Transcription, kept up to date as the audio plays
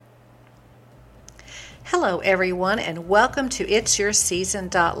Hello, everyone, and welcome to It's Your Season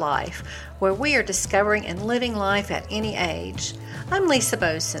Life, where we are discovering and living life at any age. I'm Lisa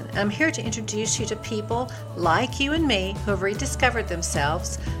Boson. I'm here to introduce you to people like you and me who have rediscovered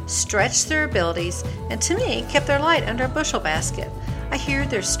themselves, stretched their abilities, and to me, kept their light under a bushel basket. I hear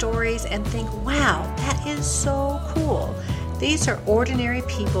their stories and think, wow, that is so cool. These are ordinary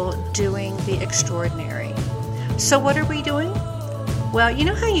people doing the extraordinary. So what are we doing? Well, you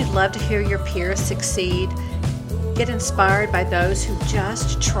know how you love to hear your peers succeed? Get inspired by those who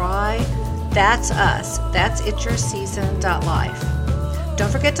just try? That's us. That's It's Your Season Life.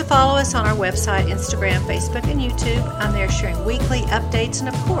 Don't forget to follow us on our website, Instagram, Facebook, and YouTube. I'm there sharing weekly updates and,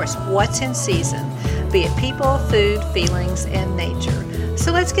 of course, what's in season, be it people, food, feelings, and nature.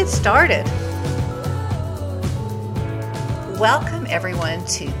 So let's get started. Welcome, everyone,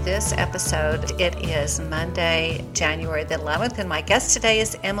 to this episode. It is Monday, January the 11th, and my guest today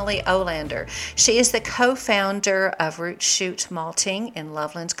is Emily Olander. She is the co-founder of Root Shoot Malting in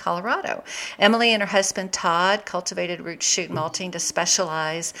Loveland, Colorado. Emily and her husband, Todd, cultivated Root Shoot Malting to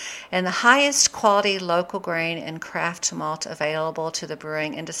specialize in the highest quality local grain and craft malt available to the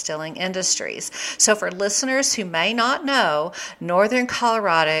brewing and distilling industries. So for listeners who may not know, Northern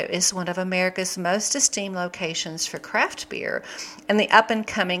Colorado is one of America's most esteemed locations for craft beer in the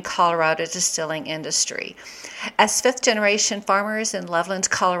up-and-coming Colorado distilling industry. As fifth-generation farmers in Loveland,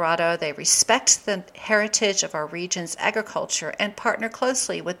 Colorado, they respect the heritage of our region's agriculture and partner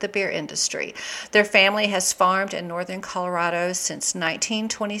closely with the beer industry. Their family has farmed in northern Colorado since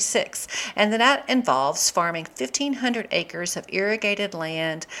 1926, and that involves farming 1,500 acres of irrigated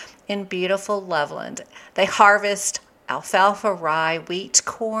land in beautiful Loveland. They harvest alfalfa, rye, wheat,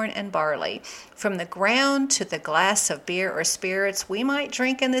 corn, and barley. From the ground to the glass of beer or spirits we might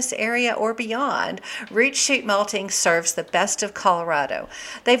drink in this area or beyond, Root Shoot Malting serves the best of Colorado.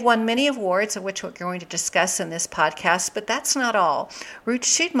 They've won many awards, of which we're going to discuss in this podcast, but that's not all. Root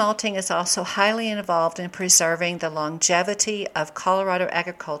Shoot Malting is also highly involved in preserving the longevity of Colorado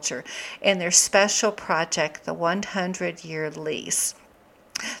agriculture in their special project, the 100-Year Lease.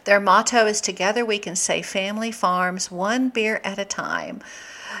 Their motto is, together we can save family farms one beer at a time.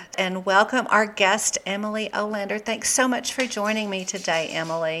 And welcome our guest, Emily Olander. Thanks so much for joining me today,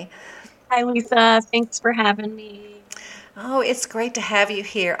 Emily. Hi, Lisa. Thanks for having me. Oh, it's great to have you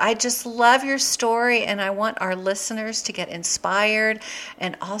here. I just love your story, and I want our listeners to get inspired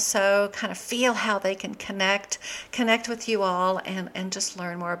and also kind of feel how they can connect with you all and just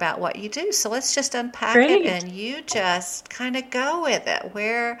learn more about what you do. So let's just unpack it, and you just kind of go with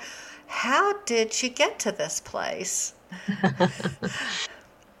it. How did you get to this place?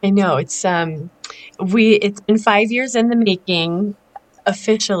 I know it's been 5 years in the making.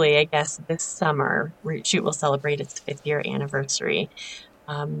 Officially, I guess this summer, Root Shoot will celebrate its 5th year anniversary.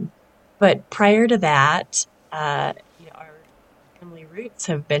 But prior to that, our family roots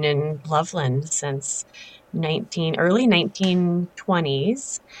have been in Loveland since early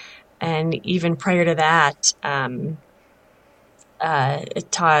 1920s, and even prior to that,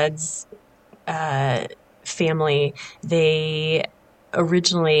 Todd's family, they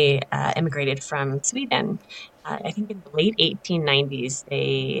originally immigrated from Sweden. I think in the late 1890s,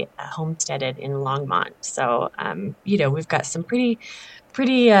 they homesteaded in Longmont. So, we've got some pretty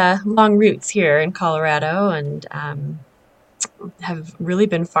long roots here in Colorado, and have really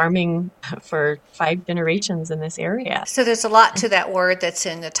been farming for 5 generations in this area. So there's a lot to that word that's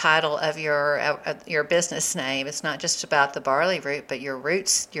in the title of your business name. It's not just about the barley root, but your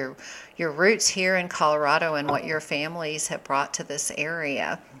roots here in Colorado and what your families have brought to this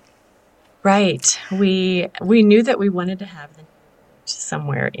area. Right. We knew that we wanted to have the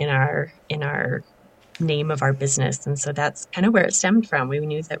somewhere in our name of our business, and so that's kind of where it stemmed from. We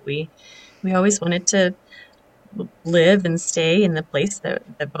knew that we always wanted to live and stay in the place that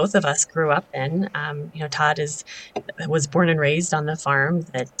both of us grew up in. Todd was born and raised on the farm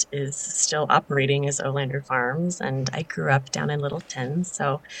that is still operating as Olander Farms, and I grew up down in Littleton.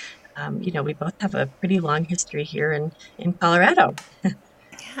 So, we both have a pretty long history here in Colorado.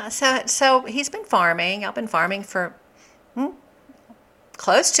 Yeah, so he's been farming. I've been farming for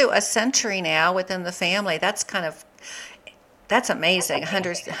close to a century now within the family. That's amazing.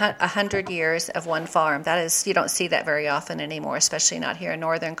 100 years of one farm. That is, you don't see that very often anymore, especially not here in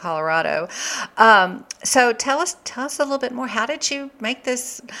northern Colorado. So tell us a little bit more. How did you make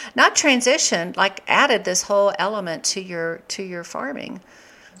this, not transition, like added this whole element to your farming?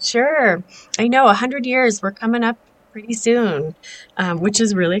 Sure. I know 100 years. We're coming up pretty soon, which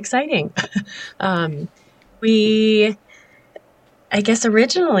is really exciting. We, I guess,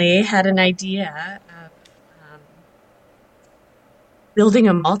 originally had an idea of building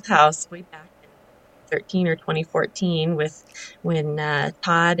a malt house way back in 2013 or 2014 with when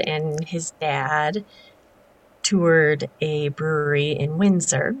Todd and his dad toured a brewery in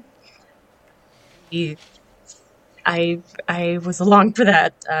Windsor. We, I was along for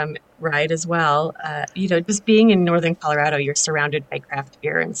that ride as well. Just being in northern Colorado, you're surrounded by craft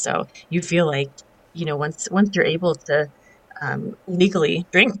beer, and so you feel like, once you're able to legally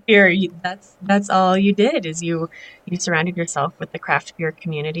drink beer, that's all you did is you surrounded yourself with the craft beer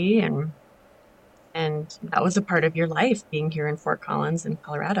community, and that was a part of your life being here in Fort Collins in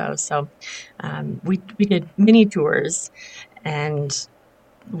Colorado. So we did mini tours, and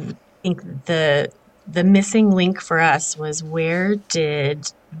I think the missing link for us was, where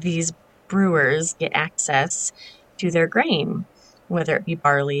did these brewers get access to their grain, whether it be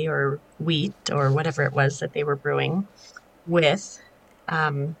barley or wheat or whatever it was that they were brewing with.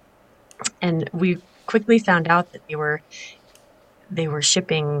 Um, and we quickly found out that they were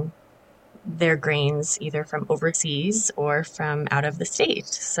shipping their grains either from overseas or from out of the state.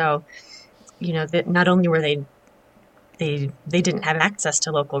 So, that not only were they didn't have access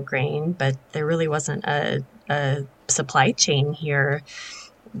to local grain, but there really wasn't a supply chain here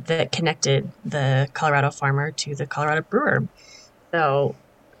that connected the Colorado farmer to the Colorado brewer. So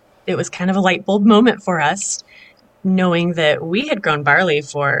it was kind of a light bulb moment for us, knowing that we had grown barley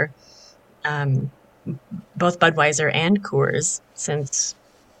for um, both Budweiser and Coors since,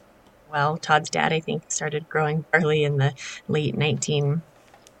 well, Todd's dad, I think, started growing barley in the late 1970s,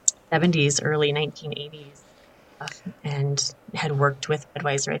 early 1980s, and had worked with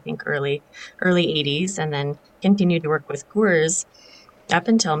Budweiser, I think, early 80s, and then continued to work with Coors up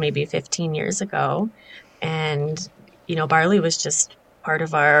until maybe 15 years ago. And, barley was just part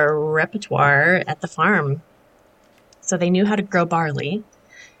of our repertoire at the farm. So they knew how to grow barley.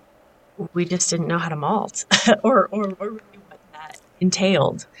 We just didn't know how to malt or really what that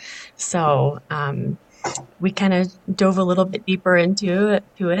entailed. So we kind of dove a little bit deeper into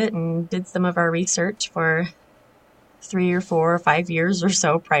it and did some of our research for 3 or 4 or 5 years or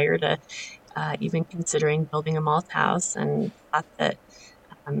so prior to even considering building a malt house, and thought that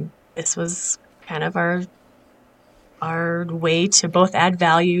this was kind of our way to both add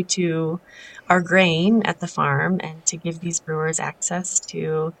value to our grain at the farm and to give these brewers access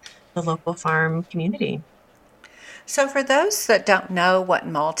to the local farm community. So, for those that don't know what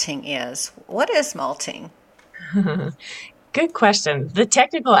malting is, what is malting? Good question. The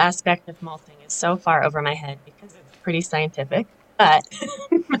technical aspect of malting is so far over my head because it's pretty scientific, but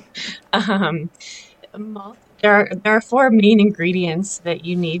um, malt, there are 4 main ingredients that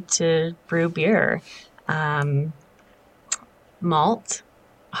you need to brew beer: malt,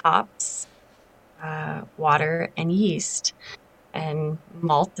 hops, water, and yeast. And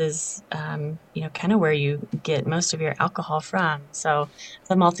malt is, kind of where you get most of your alcohol from. So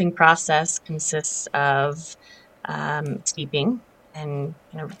the malting process consists of steeping and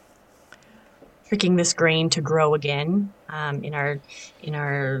tricking this grain to grow again in our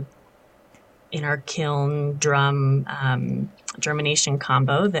kiln drum germination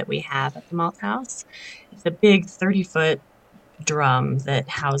combo that we have at the malt house. It's a big 30-foot drum that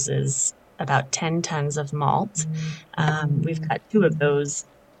houses about 10 tons of malt. We've got 2 of those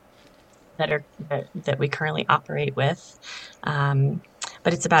that we currently operate with.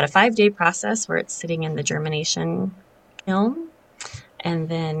 But it's about a 5-day process where it's sitting in the germination kiln. And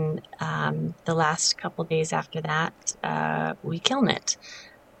then the last couple days after that, we kiln it.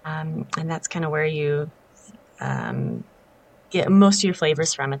 And that's kind of where you get most of your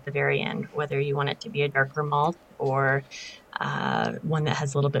flavors from at the very end, whether you want it to be a darker malt or one that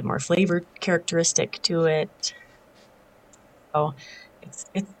has a little bit more flavor characteristic to it. So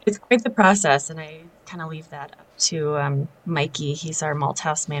it's quite the process, and I kind of leave that up to Mikey. He's our malt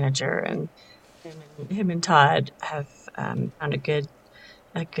house manager, and him and Todd have found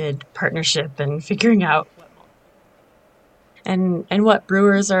a good partnership in figuring out what malt and what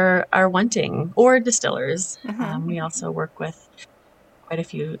brewers are wanting, or distillers. We also work with quite a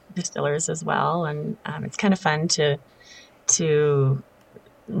few distillers as well, and it's kind of fun to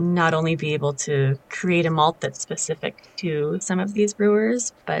not only be able to create a malt that's specific to some of these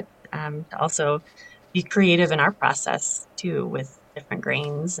brewers, but to also be creative in our process too, with different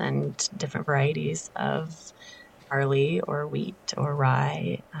grains and different varieties of barley or wheat or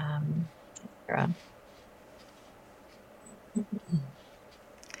rye, etc.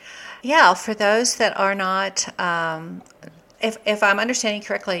 Yeah, for those that are not, if I'm understanding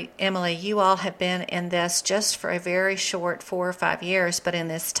correctly, Emily, you all have been in this just for a very short 4 or 5 years, but in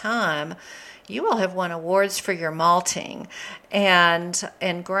this time, you all have won awards for your malting and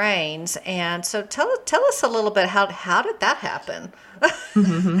grains. And so tell us a little bit, how did that happen?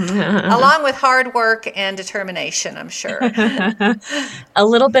 Along with hard work and determination, I'm sure. A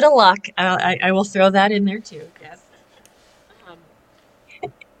little bit of luck. I will throw that in there too. Yes. Um,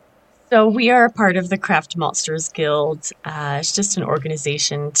 so we are a part of the Craft Maltsters Guild. It's just an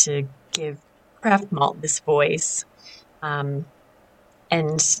organization to give craft malt this voice. Um,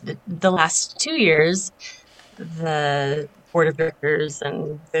 and the last 2 years, the board of directors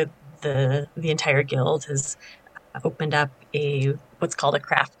and the entire guild has opened up a what's called a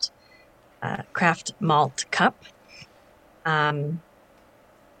craft malt cup. Um,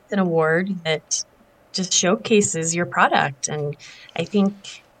 it's an award that just showcases your product, and I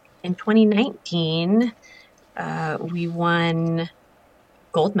think in 2019 we won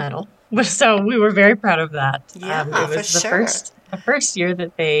gold medal. So we were very proud of that. Yeah, It for was sure. the first year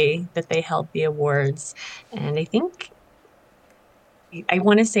that they held the awards, and I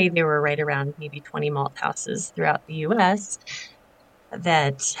want to say there were right around maybe 20 malt houses throughout the U.S.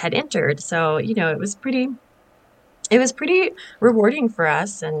 that had entered. So, it was pretty rewarding for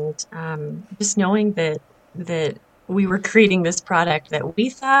us, and just knowing that we were creating this product that we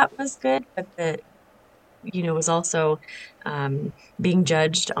thought was good, but that was also being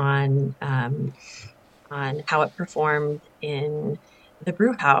judged on how it performed in the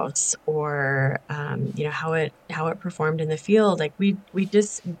brew house, or how it performed in the field. Like we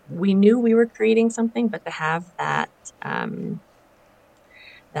knew we were creating something, but to have that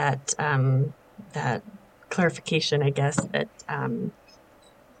that clarification, I guess, that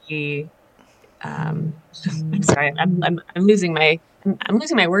we I'm sorry, I'm losing I'm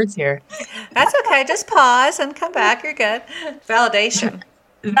losing my words here. That's okay. Just pause and come back. You're good. Validation.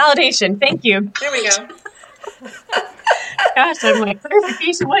 Validation. Thank you. There we go. Gosh, I'm like,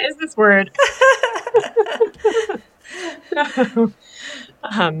 clarification. What is this word?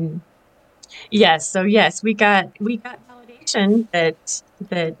 um, yes. So yes, we got validation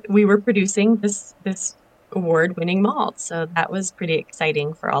that we were producing this award-winning malt. So that was pretty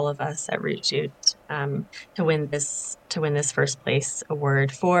exciting for all of us at Root Shoot, to win this first place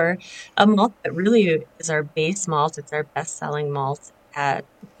award for a malt that really is our base malt. It's our best-selling malt at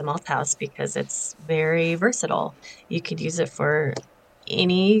the malt house because it's very versatile. You could use it for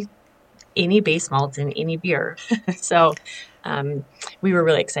any base malt in any beer. So we were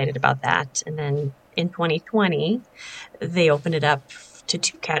really excited about that. And then in 2020, they opened it up to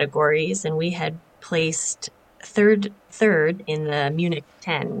 2 categories, and we had placed third in the Munich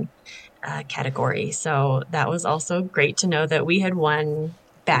 10 category. So that was also great to know that we had won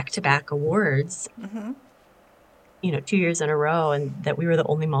back-to-back awards, 2 years in a row, and that we were the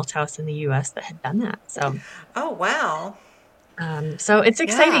only malt house in the U.S. that had done that. So, Oh, wow. so it's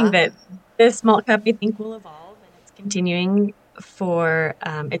exciting Yeah. that this malt cup, I think, will evolve, and it's continuing for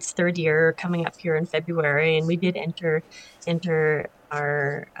its third year coming up here in February. And we did enter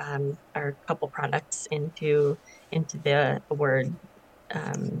our couple products into the award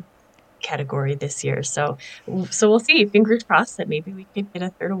category this year. So we'll see. Fingers crossed that maybe we could get a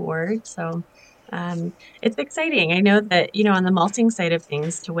third award. So it's exciting. I know that on the malting side of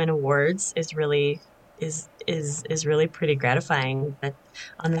things, to win awards is really really pretty gratifying. But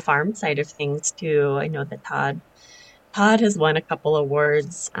on the farm side of things too, I know that Todd has won a couple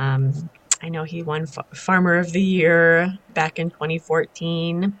awards. I know he won Farmer of the Year back in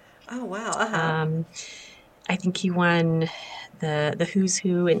 2014. Oh, wow. Uh-huh. I think he won the Who's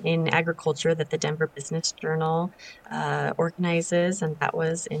Who in agriculture that the Denver Business Journal organizes, and that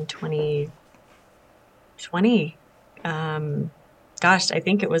was in 2020. Gosh, I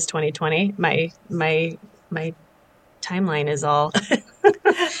think it was 2020. My timeline is all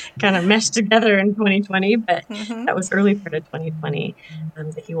kind of meshed together in 2020, but that was early part of 2020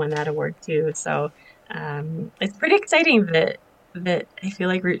 that he won that award too. So it's pretty exciting that I feel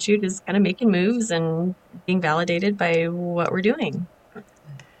like Root Shoot is kind of making moves and being validated by what we're doing.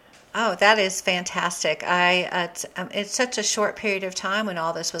 Oh, that is fantastic. It's such a short period of time when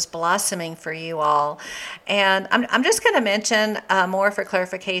all this was blossoming for you all. And I'm just going to mention more for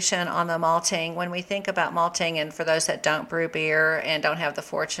clarification on the malting. When we think about malting, and for those that don't brew beer and don't have the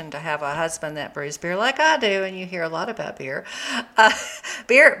fortune to have a husband that brews beer like I do, and you hear a lot about beer,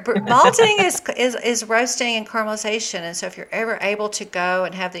 malting is roasting and caramelization. And so if you're ever able to go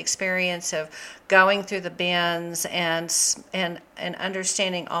and have the experience of going through the bins and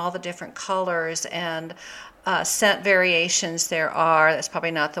understanding all the different colors and scent variations there are. That's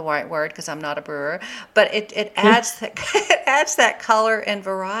probably not the right word because I'm not a brewer, but it adds that it adds that color and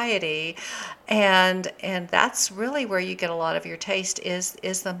variety, and that's really where you get a lot of your taste is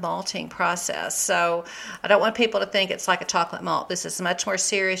the malting process. So I don't want people to think it's like a chocolate malt. This is much more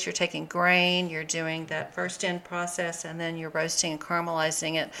serious. You're taking grain, you're doing that first in process, and then you're roasting and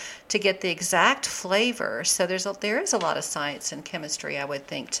caramelizing it to get the exact flavor. So there is a lot of science and chemistry, I would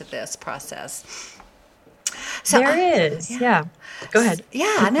think, to this process. So, There is. yeah, Yeah. Go ahead.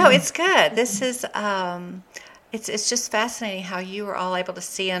 yeah, no, it's good. This is, it's just fascinating how you were all able to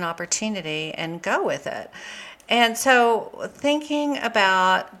see an opportunity and go with it. And so, thinking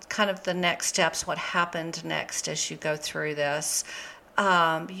about kind of the next steps, what happened next as you go through this,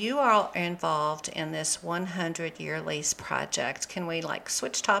 you are involved in this 100-year lease project. Can we like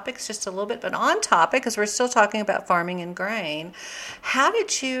switch topics just a little bit, but on topic because we're still talking about farming and grain? How did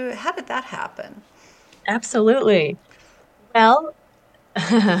that happen? Absolutely. Well,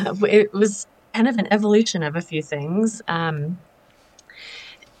 it was kind of an evolution of a few things.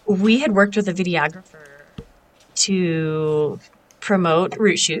 We had worked with a videographer to promote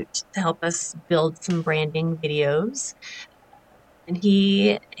Root Shoot to help us build some branding videos. And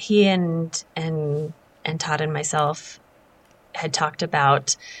he and Todd and myself had talked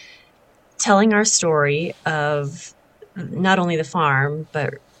about telling our story of not only the farm,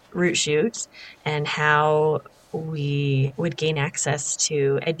 but Root Shoot and how we would gain access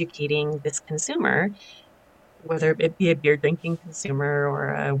to educating this consumer, whether it be a beer drinking consumer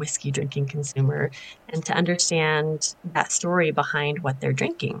or a whiskey drinking consumer, and to understand that story behind what they're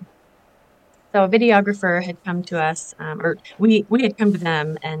drinking. So a videographer had come to us, or we had come to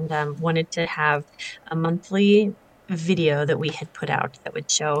them and wanted to have a monthly video that we had put out that would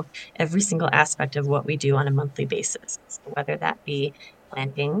show every single aspect of what we do on a monthly basis. So whether that be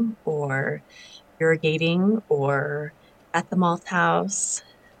planting or irrigating or at the malt house,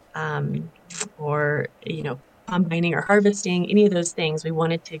 um, or, combining or harvesting, any of those things, we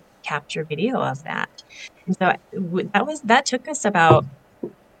wanted to capture video of that. And so that took us about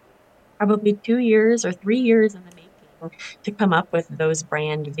probably 2 years or 3 years in the making to come up with those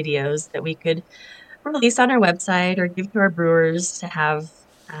brand videos that we could release on our website or give to our brewers to have,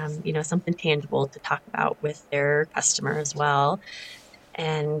 something tangible to talk about with their customer as well.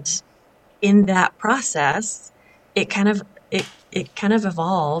 And in that process, it kind of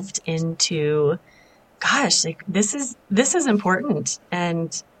evolved into, gosh, like this is important.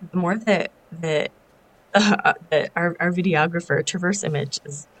 And the more that our videographer, Traverse Image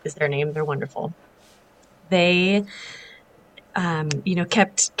is their name. They're wonderful. They,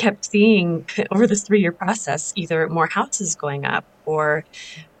 kept seeing over this 3 year process, either more houses going up or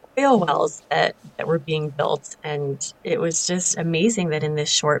oil wells that were being built. And it was just amazing that in this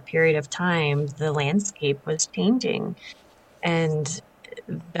short period of time, the landscape was changing. And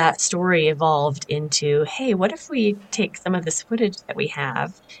that story evolved into, hey, what if we take some of this footage that we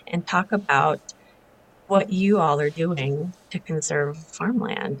have and talk about what you all are doing to conserve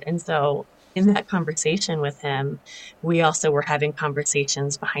farmland? And so in that conversation with him, we also were having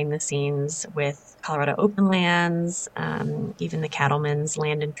conversations behind the scenes with Colorado Open Lands, even the Cattlemen's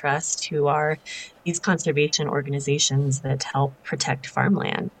Land and Trust, who are these conservation organizations that help protect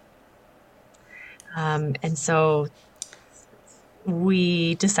farmland. And so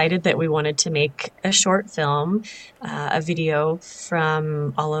we decided that we wanted to make a short film, a video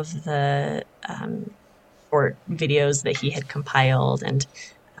from all of the short videos that he had compiled. And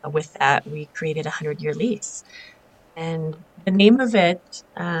with that, we created 100-year lease. And the name of it,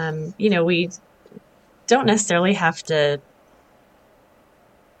 we don't necessarily have to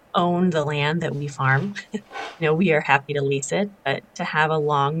own the land that we farm. We are happy to lease it, but to have a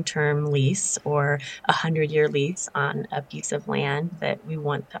long-term lease or 100-year lease on a piece of land that we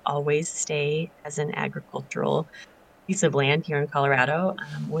want to always stay as an agricultural piece of land here in Colorado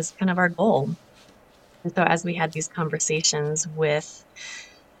was kind of our goal. And so as we had these conversations with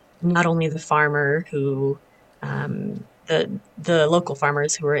not only the farmer who, the local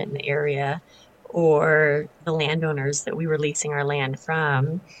farmers who were in the area, or the landowners that we were leasing our land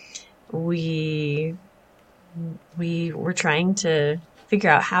from, we were trying to figure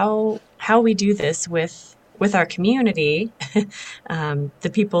out how we do this with our community,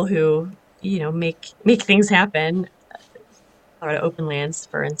 the people who make things happen, Colorado Open Lands,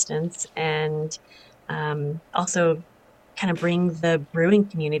 for instance, and also kind of bring the brewing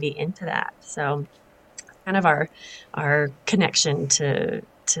community into that. So kind of our connection to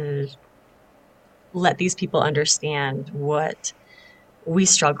let these people understand what we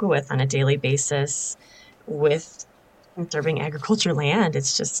struggle with on a daily basis with conserving agriculture land.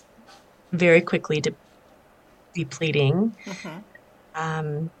 It's just very quickly depleting,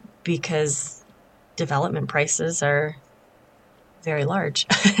 Mm-hmm. because development prices are very large.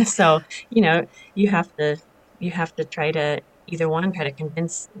 So, you know, you have to you have to try to either one, try to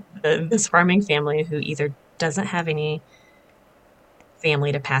convince this farming family who either doesn't have any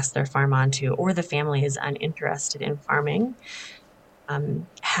family to pass their farm on to, or the family is uninterested in farming.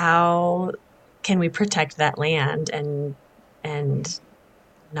 How can we protect that land and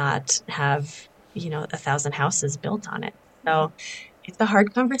not have, a thousand houses built on it? Mm-hmm. So it's a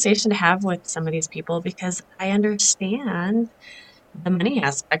hard conversation to have with some of these people because I understand the money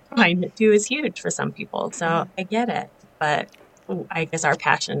aspect behind it too is huge for some people. So I get it. But I guess our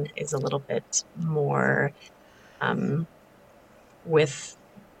passion is a little bit more um, with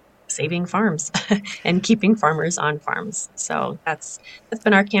saving farms and keeping farmers on farms. So that's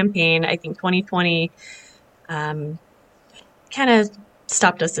been our campaign. I think 2020 um, kind of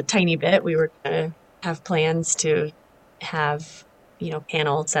stopped us a tiny bit. We were going to have plans to have,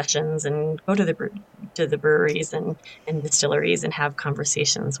 panel sessions and go to the breweries and distilleries and have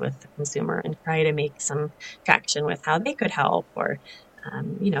conversations with the consumer and try to make some traction with how they could help, or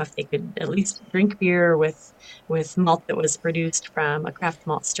if they could at least drink beer with malt that was produced from a craft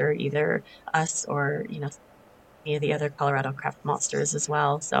maltster, either us or any of the other Colorado craft maltsters as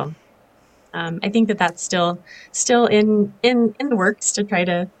well. So I think that that's still in the works to try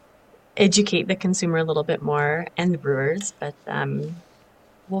to educate the consumer a little bit more and the brewers, but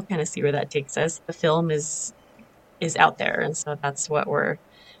we'll kind of see where that takes us. The film is out there, and so that's what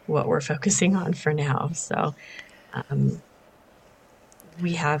we're focusing on for now. So um,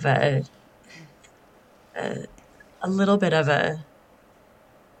 we have a a little bit of a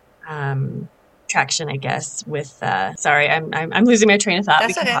traction, I guess. With sorry, I'm losing my train of thought.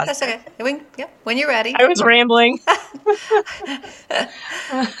 We That's can okay. pause That's there. okay. Yep. When you're ready. I was rambling.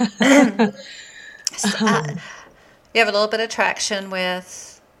 Uh, you have a little bit of traction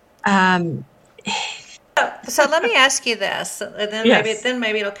with. um, So let me ask you this, and yes, then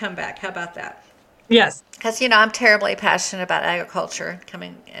maybe it'll come back. How about that? yes. Because I'm terribly passionate about agriculture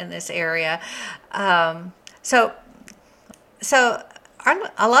coming in this area. Um, so so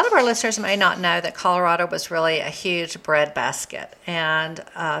a lot of our listeners may not know that Colorado was really a huge bread basket and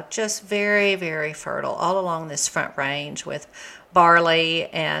just very, very fertile all along this front range with barley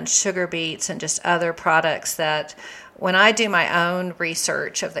and sugar beets and just other products that when I do my own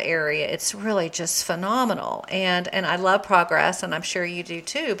research of the area, it's really just phenomenal. And I love progress, and I'm sure you do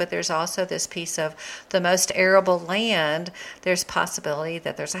too, but there's also this piece of the most arable land. There's possibility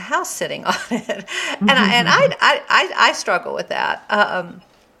that there's a house sitting on it. And I struggle with that.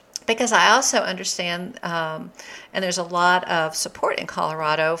 Because I also understand, and there's a lot of support in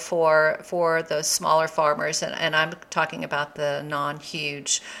Colorado for those smaller farmers, and I'm talking about the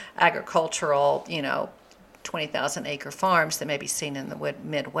non-huge agricultural, 20,000 acre farms that may be seen in the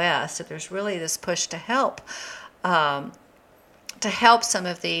Midwest. So there's really this push um, to help some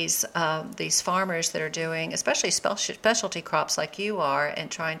of these farmers that are doing, especially specialty crops like you are, and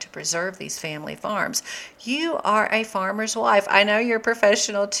trying to preserve these family farms. You are a farmer's wife. I know you're a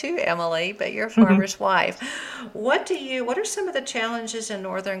professional too, Emily, but you're a farmer's wife. What are some of the challenges in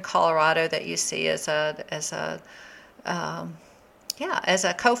northern Colorado that you see as a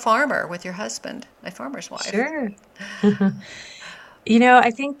co-farmer with your husband, a farmer's wife? Sure.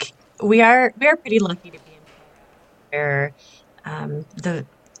 I think we are pretty lucky to be in where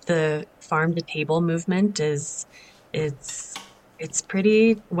the farm to table movement it's it's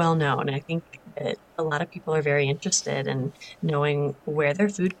pretty well known. I think that a lot of people are very interested in knowing where their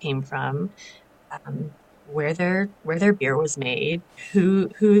food came from, where their beer was made,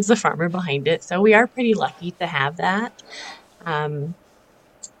 who's the farmer behind it. So we are pretty lucky to have that. Um,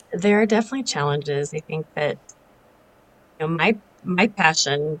 there are definitely challenges. I think that my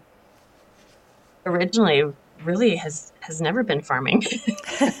passion originally really has never been farming.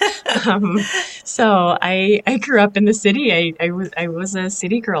 um, so I grew up in the city. I was a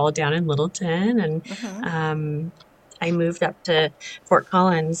city girl down in Littleton, and Mm-hmm. I moved up to Fort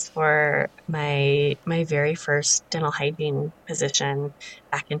Collins for my very first dental hygiene position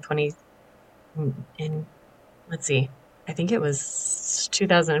back in 20 in let's see, I think it was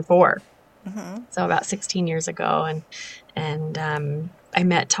 2004. Mm-hmm. So about 16 years ago, and I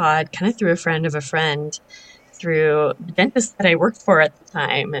met Todd kind of through a friend of a friend, through the dentist that I worked for at the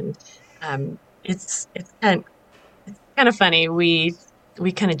time, and it's kind of funny. We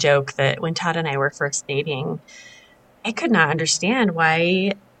kind of joke that when Todd and I were first dating, I could not understand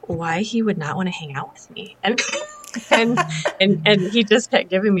why he would not want to hang out with me, and And and he just kept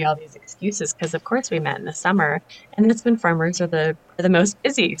giving me all these excuses because of course we met in the summer, and that's when farmers are the most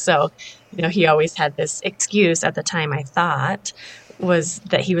busy. So, he always had this excuse at the time, I thought, was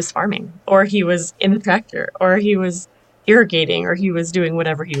that he was farming or he was in the tractor or he was irrigating or he was doing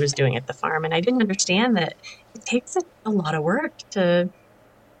whatever he was doing at the farm. And I didn't understand that it takes a lot of work to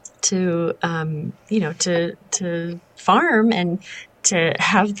farm and to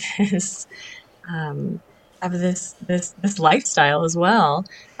have this um, this lifestyle as well.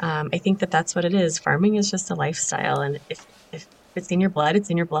 I think that that's what it is. Farming is just a lifestyle, and if it's in your blood, it's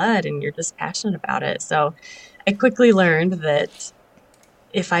in your blood, and you're just passionate about it. So I quickly learned that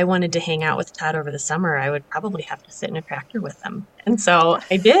if I wanted to hang out with Todd over the summer, I would probably have to sit in a tractor with him. And so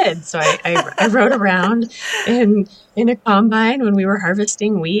I did. So I rode around in a combine when we were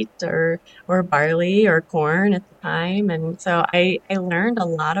harvesting wheat or barley or corn at the time. And so I learned a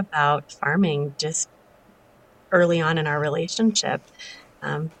lot about farming just early on in our relationship.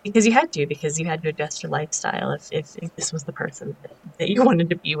 Because you had to adjust your lifestyle if this was the person that you wanted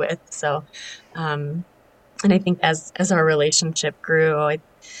to be with. So, and I think as our relationship grew,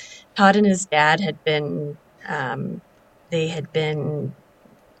 Todd and his dad they had been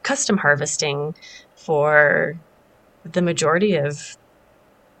custom harvesting for the majority of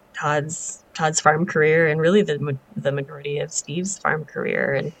Todd's farm career, and really the majority of Steve's farm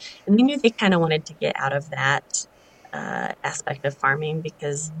career, and they knew they kind of wanted to get out of that aspect of farming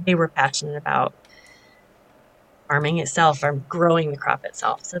because they were passionate about farming itself or growing the crop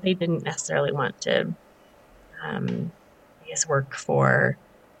itself. So they didn't necessarily want to, I guess, work for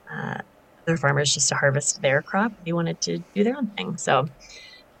other farmers just to harvest their crop. They wanted to do their own thing. So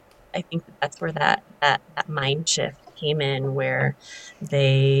I think that's where that mind shift came in, where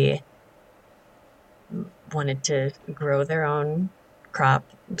they wanted to grow their own crop,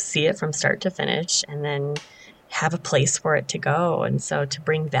 see it from start to finish, and then have a place for it to go. And so to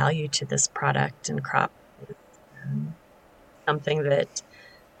bring value to this product and crop is something that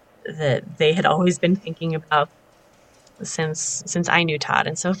they had always been thinking about since I knew Todd.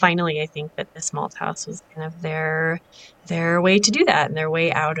 And so finally, I think that this malt house was kind of their way to do that, and their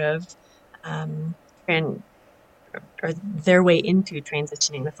way out of and or their way into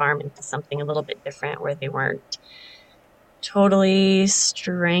transitioning the farm into something a little bit different, where they weren't totally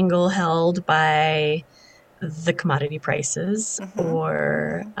strangle-held by the commodity prices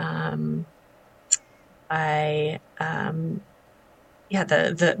or by the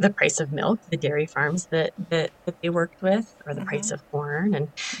price of milk, the dairy farms that they worked with, or the price of corn. And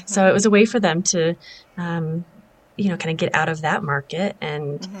so it was a way for them to kind of get out of that market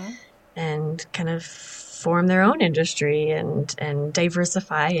and kind of form their own industry and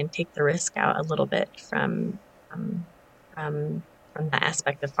diversify and take the risk out a little bit from that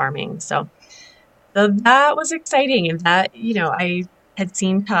aspect of farming. So that was exciting. And that, I had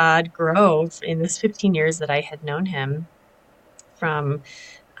seen Todd grow in this 15 years that I had known him, from,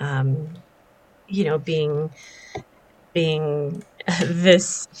 being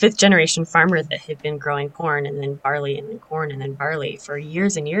this fifth generation farmer that had been growing corn and then barley and then corn and then barley for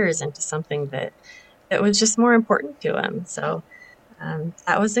years and years, into something that was just more important to him. So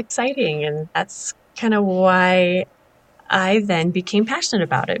that was exciting. And that's kind of why I then became passionate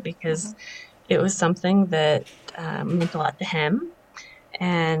about it, because it was something that meant a lot to him.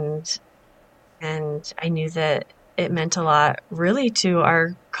 And I knew that it meant a lot really to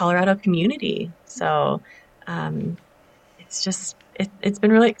our Colorado community. So it's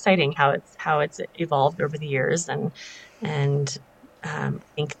been really exciting how it's evolved over the years, and I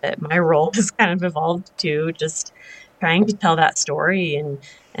think that my role has kind of evolved too, just trying to tell that story and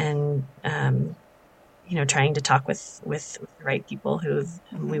trying to talk with the right people who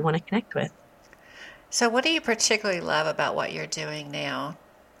we want to connect with. So what do you particularly love about what you're doing now?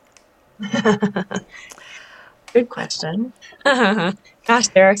 Good question. Gosh,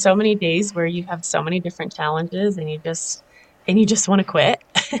 there are so many days where you have so many different challenges and you just want to quit.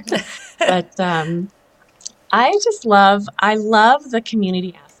 But I love the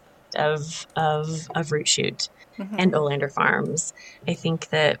community aspect of Root Shoot and Olander Farms. I think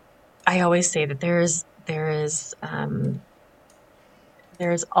that I always say that there is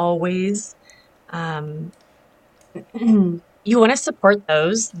always you want to support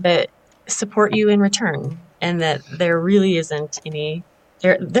those that support you in return, and that there really isn't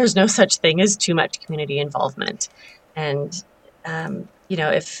there's no such thing as too much community involvement. And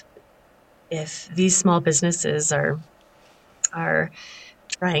if these small businesses are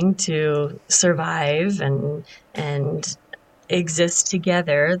trying to survive and exist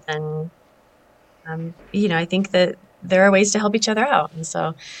together, then I think that there are ways to help each other out. And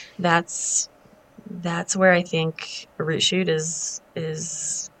so that's that's where I think Root Shoot is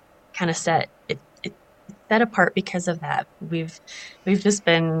kind of it's set apart because of that. We've just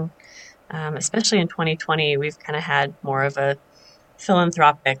been, especially in 2020, we've kind of had more of a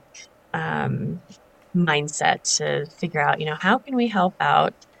philanthropic um, mindset to figure out, how can we help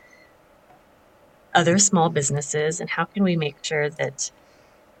out other small businesses and how can we make sure that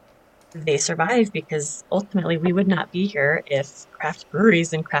they survive, because ultimately we would not be here if craft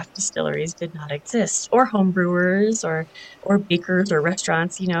breweries and craft distilleries did not exist, or home brewers or bakers or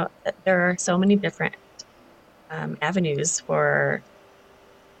restaurants. There are so many different avenues for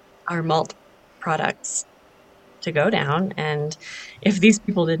our malt products to go down, and if these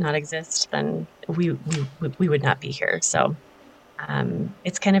people did not exist, then we would not be here. So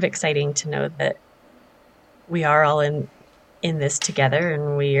it's kind of exciting to know that we are all in this together,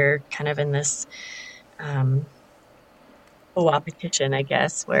 and we are kind of in this um, co-opetition, I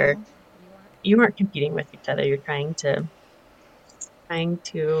guess, where you aren't competing with each other. You're trying to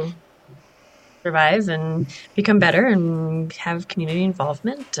survive and become better and have community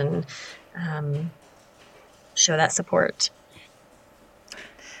involvement and um, show that support.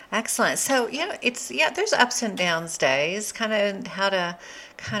 Excellent. So, there's ups and downs days, kind of how to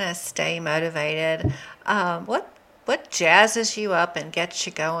kind of stay motivated. What jazzes you up and gets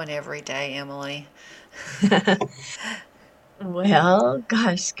you going every day, Emily? Well,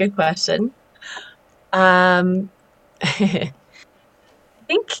 gosh, good question. Um, I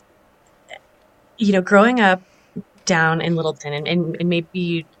think, growing up down in Littleton, and maybe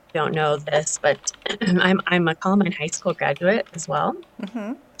you don't know this, but I'm a Columbine High School graduate as well.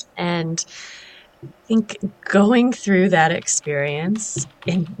 Mm-hmm. And I think going through that experience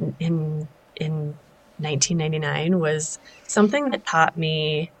in 1999 was something that taught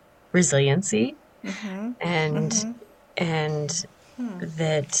me resiliency, Mm-hmm. and Mm-hmm. and Hmm.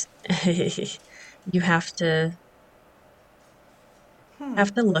 that you Hmm. have to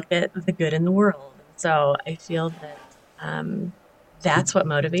look at the good in the world. So I feel that um, that's what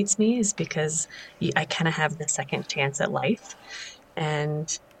motivates me, is because I kind of have the second chance at life, and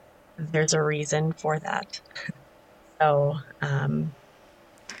there's a reason for that. So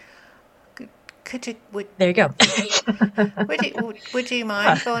Could you would there you go. would you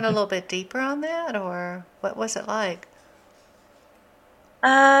mind going a little bit deeper on that, or what was it like?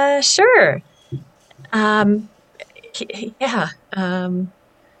 Sure. Um, yeah. Yeah.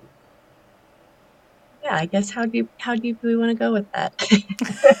 I guess how deep do we want to go with that?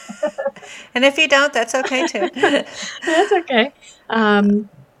 And if you don't, that's okay too. That's okay. Um,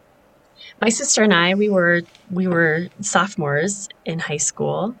 my sister and I, we were sophomores in high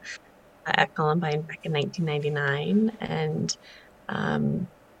school at Columbine back in 1999, and um,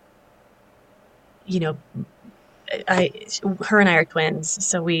 you know, I her and I are twins,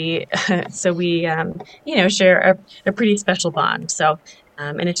 so we share a pretty special bond. So,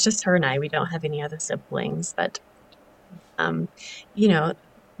 and it's just her and I. We don't have any other siblings, but um, you know,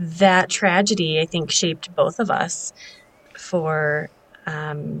 that tragedy, I think, shaped both of us for,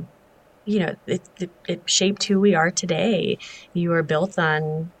 um, it shaped who we are today. You are built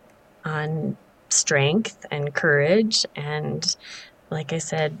on strength and courage, and like I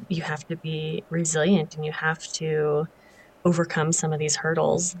said, you have to be resilient, and you have to overcome some of these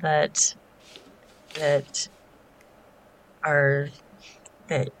hurdles that are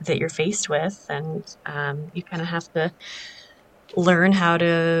that you're faced with, and you kind of have to learn how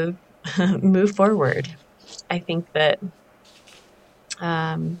to move forward. I think that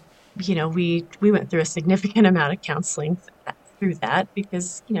we went through a significant amount of counseling through that,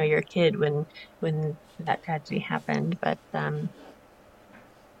 because you're a kid when that tragedy happened, but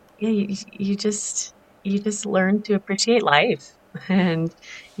yeah, you just learn to appreciate life, and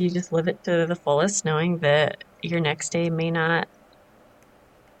you just live it to the fullest, knowing that your next day may not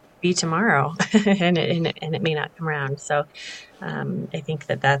be tomorrow, and it may not come around. So I think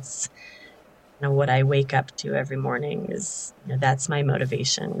that that's what I wake up to every morning is, that's my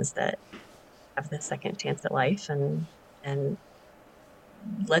motivation, is that I have the second chance at life, and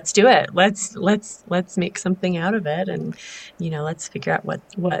let's do it. Let's make something out of it, and let's figure out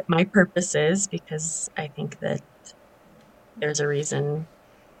what my purpose is, because I think that there's a reason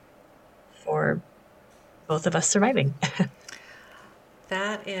for both of us surviving.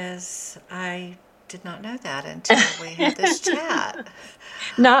 I did not know that until we had this chat.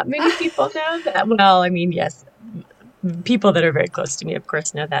 Not many people know that. Well, I mean, yes, people that are very close to me, of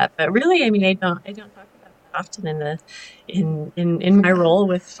course, know that. But really, I mean, I don't talk about that often in my role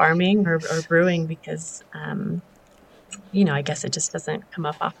with farming or brewing, because I guess it just doesn't come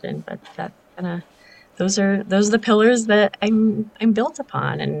up often. But that's kind of those are the pillars that I'm built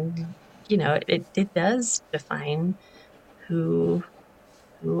upon, and it does define who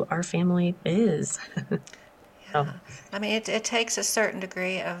our family is. So, I mean, it takes a certain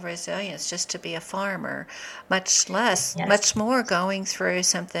degree of resilience just to be a farmer, much less, yes. much more going through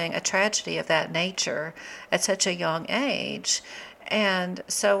something, a tragedy of that nature at such a young age. And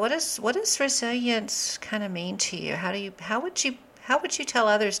so, what does resilience kind of mean to you? How would you tell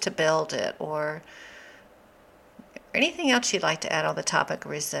others to build it, or anything else you'd like to add on the topic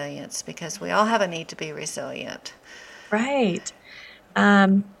of resilience? Because we all have a need to be resilient. Right.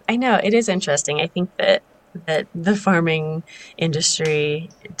 I know it is interesting. I think that the farming industry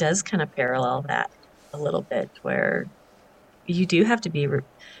does kind of parallel that a little bit, where you do have to be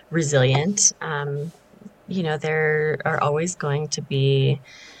resilient. There are always going to be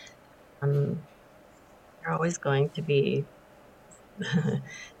um, there are always going to be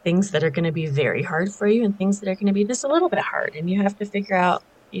things that are going to be very hard for you and things that are going to be just a little bit hard, and you have to figure out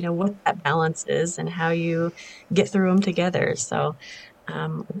what that balance is and how you get through them together. So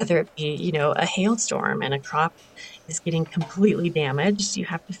whether it be, a hailstorm and a crop is getting completely damaged, you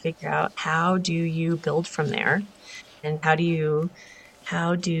have to figure out how do you build from there, and how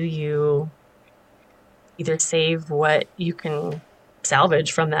do you either save what you can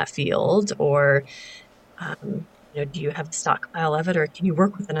salvage from that field, or do you have a stockpile of it, or can you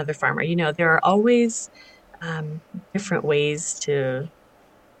work with another farmer? There are always um, different ways to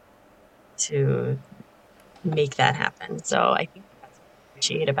make that happen. So I think that's what I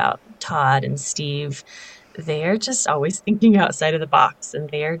appreciate about Todd and Steve. They're just always thinking outside of the box, and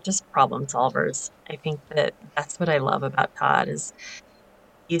they're just problem solvers. I think that that's what I love about Todd is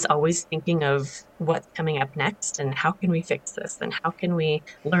he's always thinking of what's coming up next and how can we fix this and how can we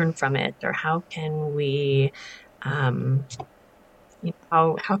learn from it, or how can we um,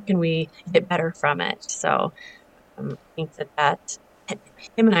 how can we get better from it. So I think that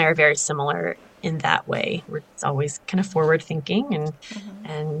him and I are very similar in that way. We're just always kind of forward thinking,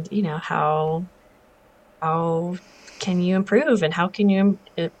 and how can you improve, and how can you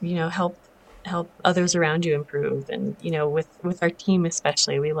help others around you improve. And with our team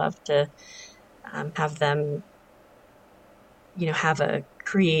especially, we love to have them have a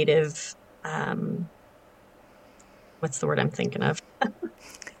creative what's the word I'm thinking of.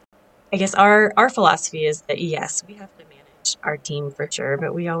 I guess our philosophy is that yes, we have to manage our team for sure,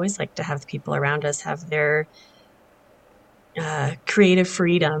 but we always like to have the people around us have their creative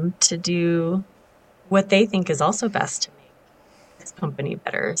freedom to do what they think is also best to make this company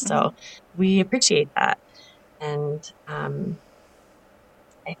better. Mm-hmm. So we appreciate that, and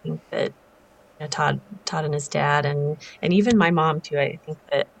I think that Todd and his dad, and even my mom too. I think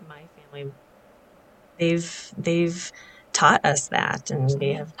that my family, they've taught us that, and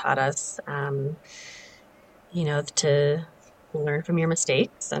they have taught us, to learn from your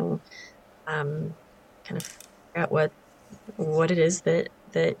mistakes, and kind of figure out what it is that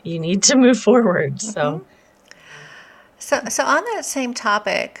you need to move forward. Mm-hmm. So, So on that same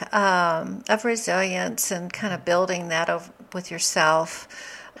topic of resilience and kind of building that with yourself,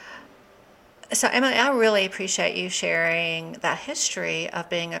 so Emily, I really appreciate you sharing that history of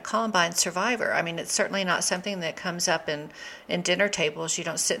being a Columbine survivor. I mean, it's certainly not something that comes up in dinner tables. You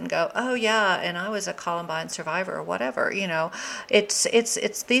don't sit and go, "Oh yeah, and I was a Columbine survivor," or whatever. It's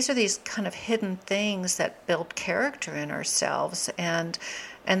these are these kind of hidden things that build character in ourselves, and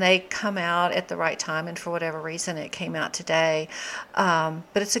they come out at the right time, and for whatever reason it came out today. But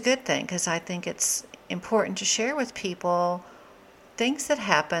it's a good thing, because I think it's important to share with people things that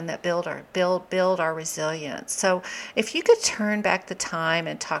happen that build our resilience. So if you could turn back the time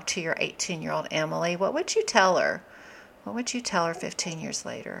and talk to your 18-year-old Emily, what would you tell her? What would you tell her 15 years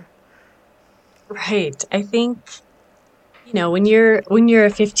later? right. I think, when you're a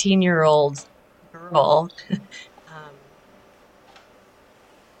 15-year-old girl, um,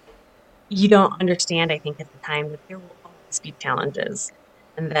 you don't understand, I think, at the time that there will always be challenges,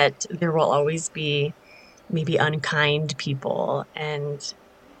 and that there will always be maybe unkind people, and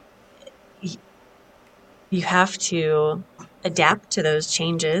y- you have to adapt to those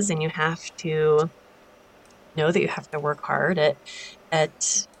changes, and you have to know that you have to work hard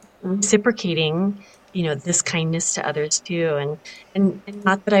at reciprocating, this kindness to others too. And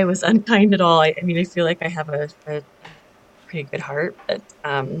not that I was unkind at all. I mean, I feel like I have a pretty good heart, but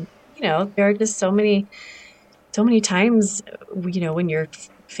there are just so many times, when you're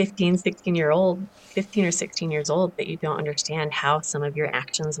 15 or 16 years old, that you don't understand how some of your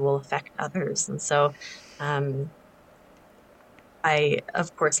actions will affect others. And so, um, I,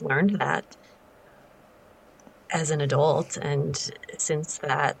 of course, learned that as an adult, and since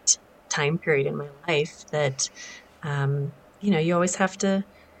that time period in my life, that, you always have to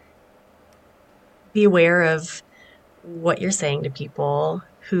be aware of what you're saying to people,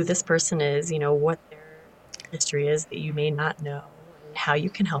 who this person is, what their history is that you may not know, and how you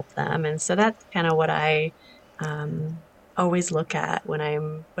can help them. And so that's kind of what I always look at when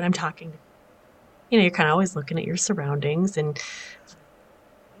I'm talking to people. You're kind of always looking at your surroundings, and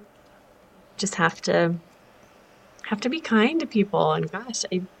just have to be kind to people. And gosh,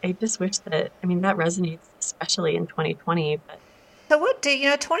 I just wish that, I mean, that resonates especially in 2020, but So what do you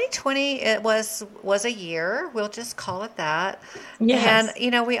know? 2020 it was a year. We'll just call it that. And yes.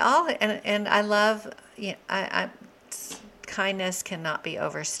 we all and I love. Kindness cannot be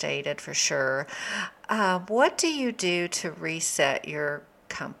overstated for sure. What do you do to reset your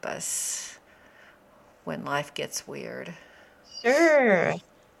compass when life gets weird? Sure.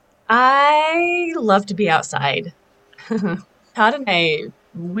 I love to be outside. Todd and I,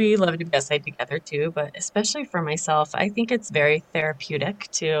 we love to be outside together too, but especially for myself, I think it's very therapeutic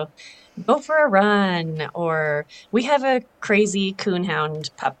to go for a run. Or we have a crazy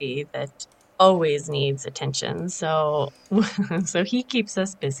coonhound puppy that always needs attention. So so he keeps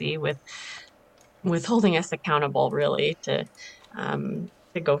us busy with holding us accountable, really, to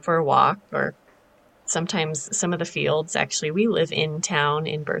go for a walk. Or sometimes some of the fields, actually, we live in town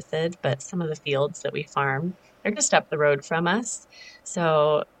in Berthoud, but some of the fields that we farm, they're just up the road from us.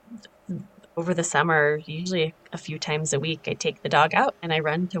 So over the summer, usually a few times a week, I take the dog out and I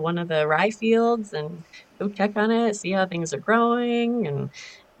run to one of the rye fields and go check on it, see how things are growing, and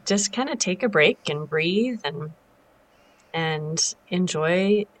just kind of take a break and breathe and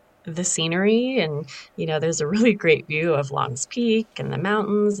enjoy the scenery. And there's a really great view of Long's Peak and the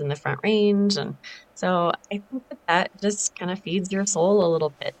mountains and the Front Range. And so I think that just kind of feeds your soul a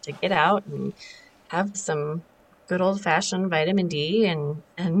little bit to get out and have some good old fashioned vitamin D and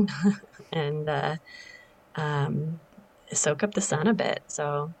and um, soak up the sun a bit.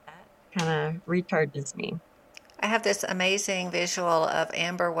 So that kind of recharges me. I have this amazing visual of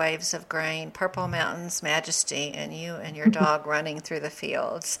amber waves of grain, purple mountains, majesty, and you and your dog running through the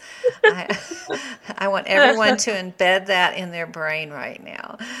fields. I, I want everyone to embed that in their brain right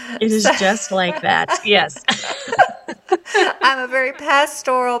now. It So, is just like that. Yes. I'm a very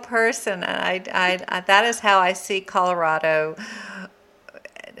pastoral person, and that is how I see Colorado.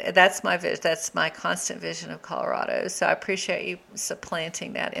 That's my constant vision of Colorado. So I appreciate you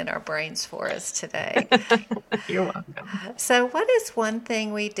supplanting that in our brains for us today. You're welcome. So, what is one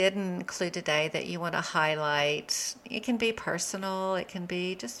thing we didn't include today that you want to highlight? It can be personal. It can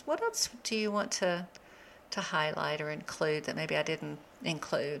be just what else do you want to highlight or include that maybe I didn't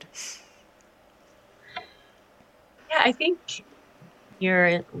include? Yeah, I think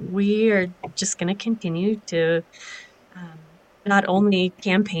we are just going to continue to um, not only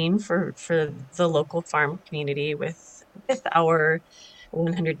campaign for the local farm community with our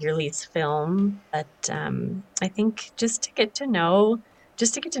 100-year lease film, but I think just to get to know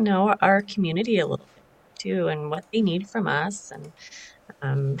our community a little bit more too, and what they need from us,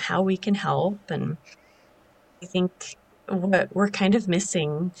 and how we can help. And I think what we're kind of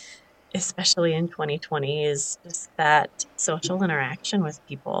missing, especially in 2020, is just that social interaction with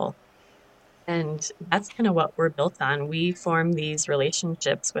people. And that's kind of what we're built on. We form these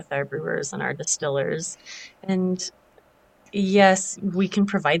relationships with our brewers and our distillers. And yes, we can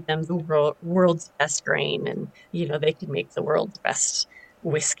provide them the world's best grain, and they can make the world's best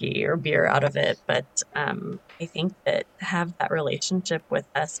whiskey or beer out of it. But I think that to have that relationship with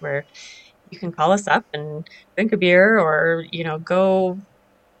us, where you can call us up and drink a beer, or go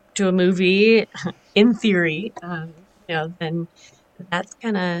to a movie, in theory, then that's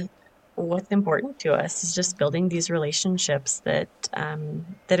kind of what's important to us, is just building these relationships that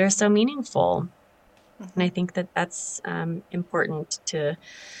are so meaningful. And I think that that's important to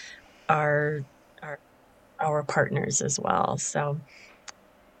our our our partners as well. So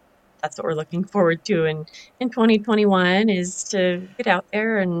that's what we're looking forward to in 2021, is to get out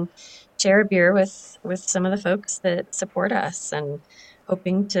there and share a beer with some of the folks that support us, and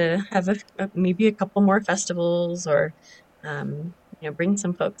hoping to have maybe a couple more festivals, or bring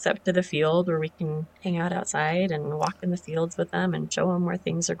some folks up to the field where we can hang out outside and walk in the fields with them and show them where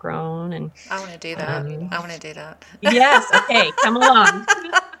things are grown. And I want to do that. um, I want to do that. yes, okay, come along.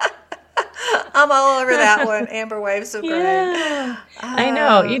 I'm all over that one. Amber waves of grain. Yeah, I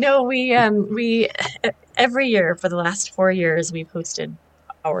know. Uh, We every year for the last 4 years we've hosted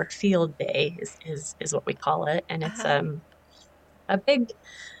our field day, is what we call it, and it's uh-huh. a big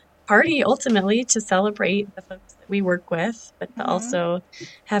party ultimately to celebrate the folks that we work with, but to Mm-hmm. also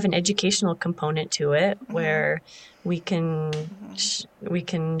have an educational component to it, Mm-hmm. where Mm-hmm. we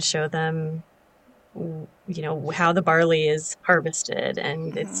can show them how the barley is harvested,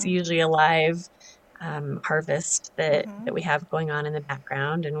 and it's Mm-hmm. usually a live harvest that Mm-hmm. we have going on in the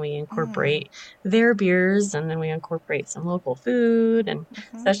background, and we incorporate their beers, and then we incorporate some local food, and so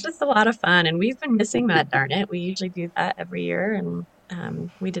Mm-hmm. it's just a lot of fun. And we've been missing that, darn it. We usually do that every year, and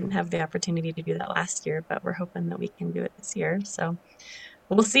we didn't have the opportunity to do that last year, but we're hoping that we can do it this year. So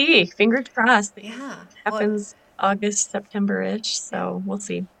we'll see. Fingers crossed. They usually Yeah. Well, happens August, September-ish, yeah. so we'll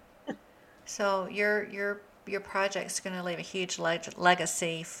see. So your project's going to leave a huge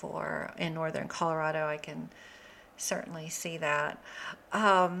legacy for in northern Colorado. I can certainly see that.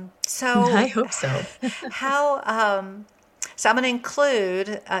 I So hope so. how so I'm going to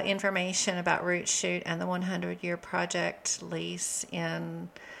include information about Root Shoot and the 100-year project lease in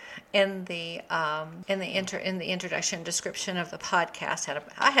the introduction description of the podcast.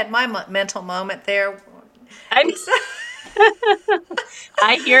 I had my mental moment there. I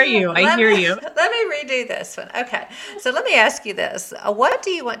I hear you. I let hear me you. let me redo this one. Okay, so let me ask you this: what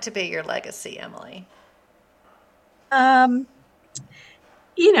do you want to be your legacy, Emily? Um,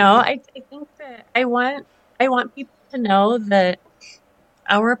 I think that I want people to know that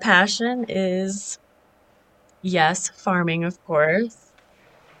our passion is, yes, farming, of course,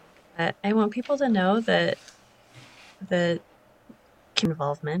 but I want people to know that the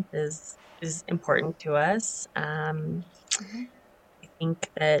involvement is important to us. Mm-hmm. I think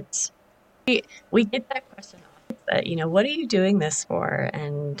that we get that question often, that, what are you doing this for?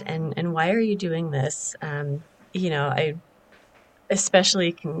 And why are you doing this? I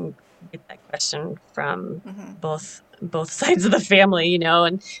especially can get that question from Mm-hmm. both sides of the family,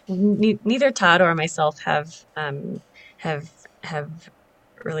 and neither Todd or myself have have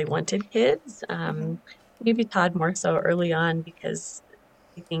really wanted kids. Mm-hmm. Maybe Todd more so early on, because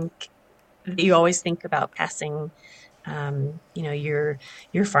I think that you always think about passing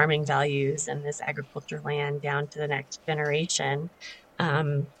your farming values and this agriculture land down to the next generation.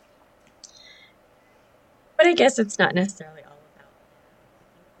 Um, but I guess it's not necessarily all about that. I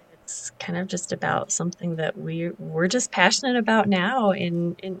think that it's kind of just about something that we're just passionate about now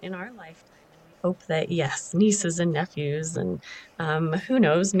in our lifetime. And we hope that, yes, nieces and nephews, and who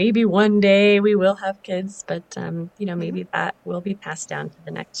knows, maybe one day we will have kids, but Mm-hmm. maybe that will be passed down to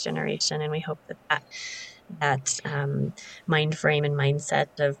the next generation. And we hope that mind frame and mindset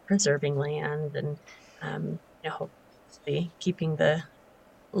of preserving land, and hopefully keeping the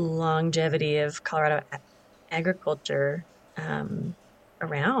longevity of Colorado agriculture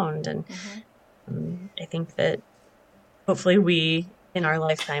around. And Mm-hmm. I think that hopefully we in our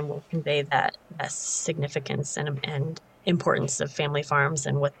lifetime will convey that significance and importance of family farms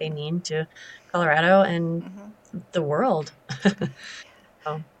and what they mean to Colorado and Mm-hmm. the world.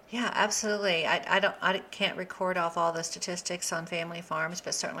 So, Yeah, absolutely. I can't record off all the statistics on family farms,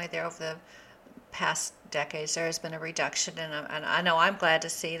 but certainly there over the past decades there has been a reduction, and I know I'm glad to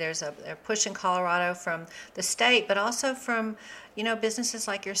see there's a push in Colorado from the state, but also from businesses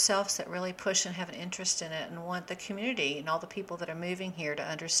like yourselves that really push and have an interest in it and want the community and all the people that are moving here to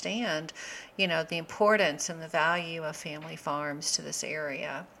understand the importance and the value of family farms to this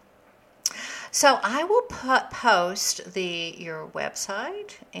area. So I will post your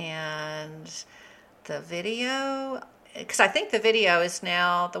website and the video, because I think the video is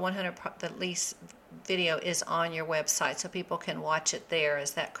now the lease video is on your website, so people can watch it there.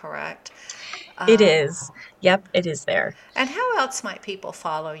 Is that correct? it Um, is. Yep, it is there. and how else might people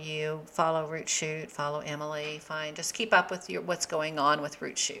follow you, follow Root Shoot, follow Emily, just keep up with what's going on with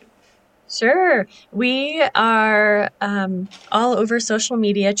Root Shoot? Sure. We are all over social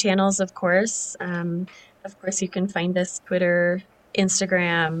media channels, of course. Of course, you can find us Twitter,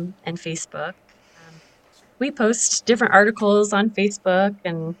 Instagram, and Facebook. Um, we post different articles on Facebook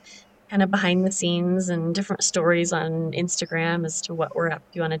and kind of behind the scenes and different stories on Instagram as to what we're up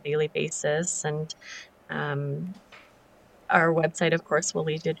to on a daily basis. And um, our website, of course, will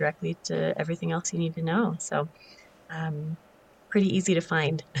lead you directly to everything else you need to know. So, um, pretty easy to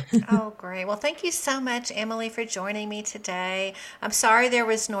find. Oh, great. Well, thank you so much, Emily, for joining me today. I'm sorry there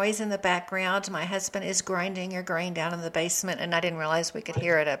was noise in the background. My husband is grinding your grain down in the basement, and I didn't realize we could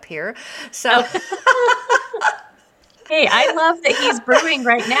hear it up here. So Hey, I love that he's brewing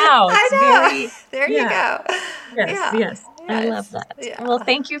right now. I It's know. very, There you yeah, go. yes, Yeah. yes. I love Yes. that. Well, Yeah.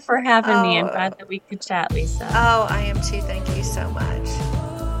 thank you for having me. I'm Oh, glad that we could chat, Lisa. oh, I am too. Thank you so much.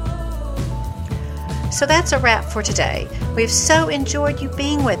 So that's a wrap for today. We've so enjoyed you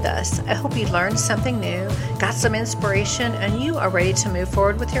being with us. I hope you learned something new, got some inspiration, and you are ready to move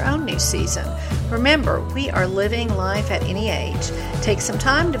forward with your own new season. Remember, we are living life at any age. Take some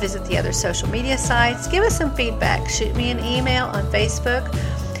time to visit the other social media sites, give us some feedback, shoot me an email on Facebook.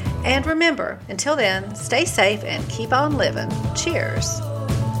 And remember, until then, stay safe and keep on living. Cheers.